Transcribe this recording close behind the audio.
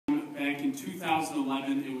in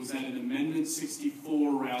 2011. It was at an Amendment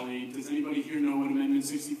 64 rally. Does anybody here know what Amendment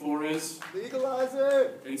 64 is? Legalize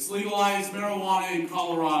it! It's legalized marijuana in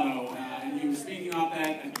Colorado, and he was speaking about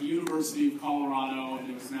that at the University of Colorado, and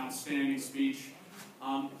it was an outstanding speech.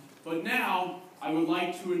 But now, I would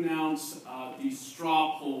like to announce the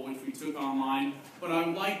straw poll, which we took online, but I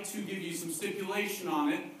would like to give you some stipulation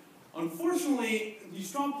on it. Unfortunately, the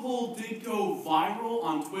straw poll did go viral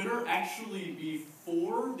on Twitter, actually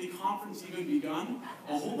before the conference even begun.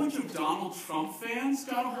 A whole bunch of Donald Trump fans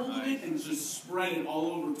got a hold of it and just spread it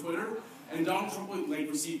all over Twitter. And Donald Trump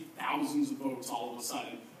received thousands of votes all of a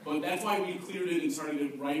sudden. But that's why we cleared it and started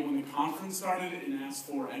it right when the conference started and asked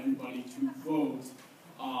for everybody to vote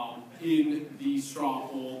in the straw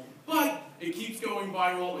poll. But it keeps going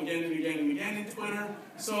viral again and again and again in Twitter.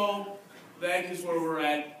 So that is where we're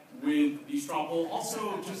at with the straw poll.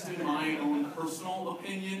 Also, just in my own personal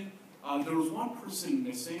opinion, there was one person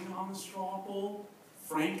missing on the straw poll,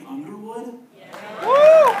 Frank Underwood. Yeah.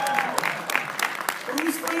 Where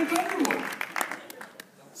was Frank Underwood?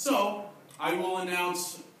 So, I will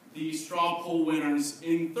announce the straw poll winners.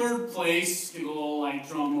 In third place, give a little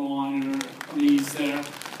drum roll on your knees there,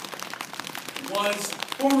 was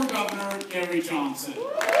former Governor Gary Johnson.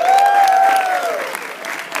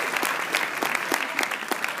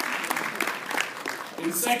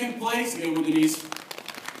 In second place, again with Denise,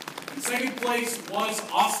 in second place was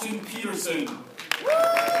Austin Peterson.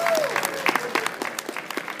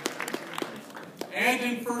 And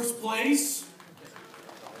in first place,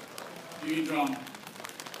 give me a drum,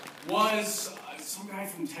 was some guy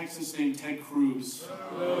from Texas named Ted Cruz.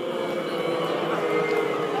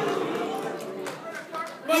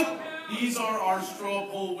 But these are our straw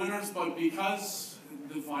poll winners, but because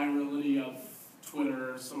the virality of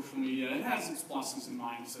Twitter, social media, it has its pluses and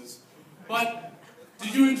minuses. But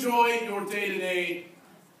did you enjoy your day today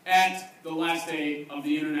at the last day of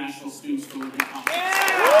the International Students for Liberty Conference? Yeah!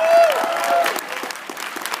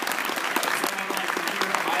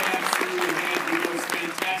 I absolutely had the most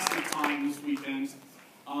fantastic time this weekend.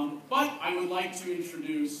 But I would like to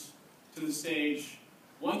introduce to the stage,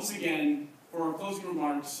 once again, for our closing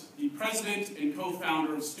remarks, the president and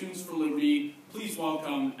co-founder of Students for Liberty. Please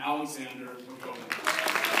welcome Alexander McCoven.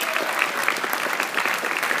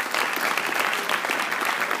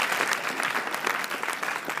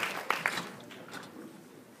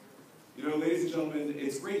 You know, ladies and gentlemen,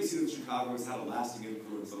 it's great to see that Chicago has had a lasting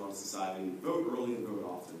influence on our society. Vote early and vote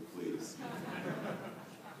often, please.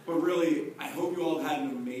 But really, I hope you all have had an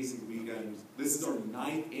amazing weekend. This is our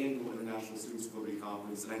 9th annual International Students for Liberty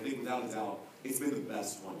Conference, and I think without a doubt, it's been the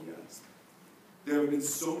best one yet. There have been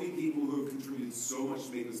so many people who have contributed so much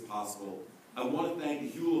to make this possible. I want to thank the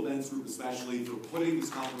Hewell Events Group especially for putting this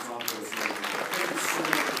conference on for us. Thank you so much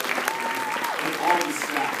for that, and all the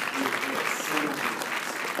staff who have put so much.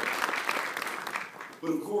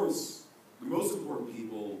 But of course, the most important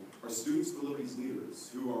people are Students for Liberty's leaders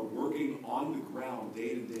who are working on the ground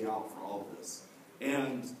day in and day out for all of this.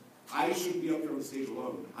 And I shouldn't be up here on the stage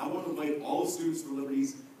alone. I want to invite all of Students for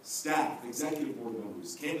Liberty's staff, executive board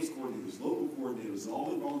members, campus coordinators, local coordinators, and all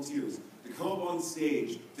the volunteers to come up on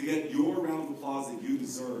stage to get your round of applause that you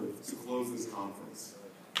deserve to close this conference.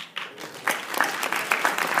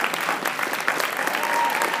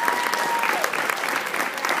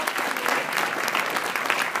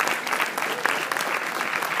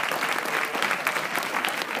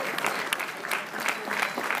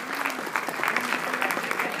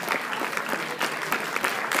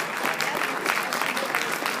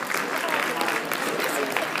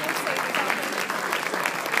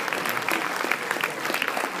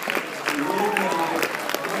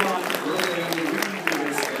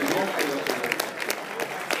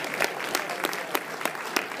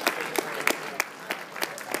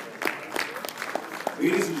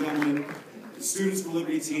 Ladies and gentlemen, the Students for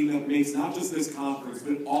Liberty team that makes not just this conference,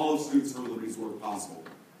 but all of Students for Liberty's work possible.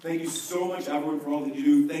 Thank you so much, everyone, for all that you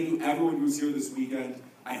do. Thank you, everyone who was here this weekend.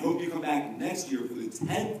 I hope you come back next year for the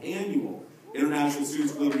 10th annual International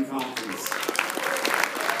Students for Liberty Conference.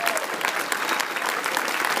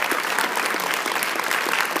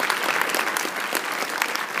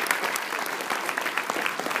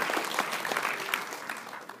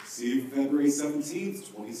 See you February 17th,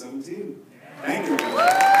 2017. Thank you.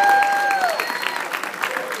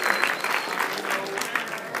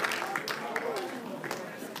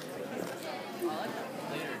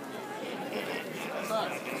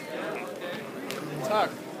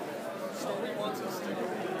 Tuck.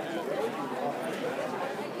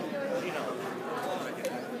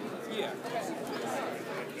 Yeah.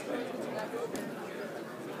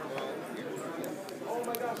 Oh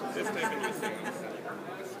my gosh. Just taking this thing.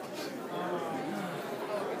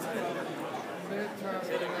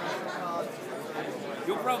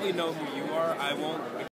 You'll probably know who you are. I won't.